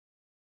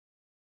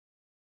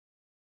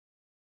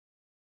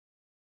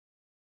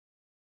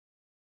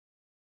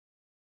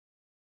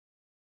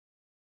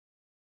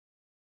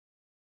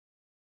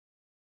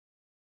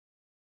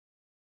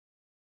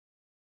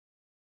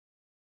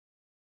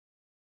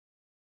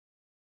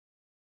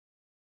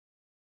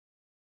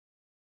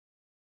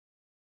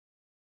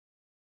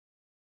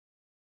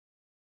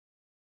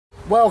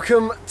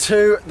Welcome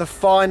to the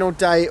final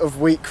day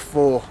of week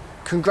 4.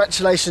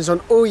 Congratulations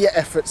on all your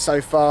efforts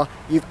so far.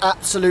 You've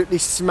absolutely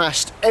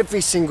smashed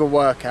every single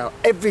workout,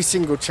 every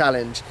single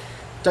challenge.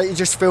 Don't you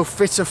just feel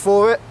fitter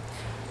for it?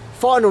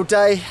 Final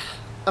day.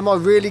 Am I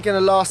really going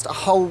to last a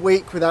whole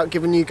week without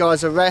giving you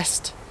guys a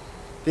rest?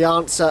 The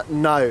answer,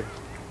 no.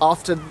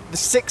 After the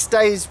 6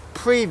 days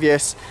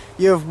previous,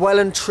 you have well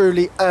and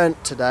truly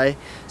earned today.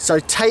 So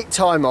take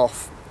time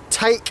off.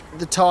 Take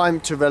the time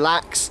to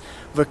relax,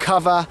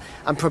 recover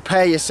and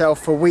prepare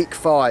yourself for week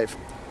 5.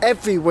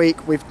 Every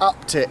week we've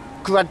upped it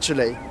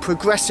gradually.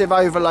 Progressive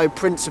overload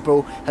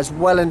principle has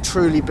well and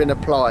truly been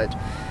applied.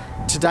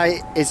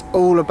 Today is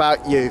all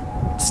about you.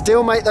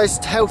 Still make those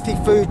healthy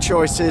food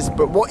choices,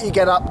 but what you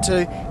get up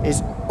to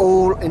is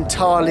all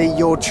entirely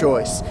your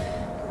choice.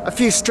 A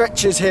few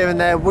stretches here and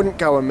there wouldn't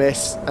go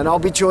amiss, and I'll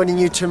be joining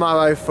you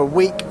tomorrow for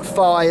week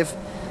 5,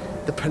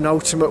 the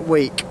penultimate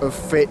week of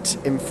Fit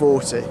in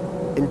 40.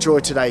 Enjoy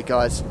today,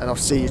 guys, and I'll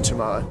see you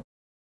tomorrow.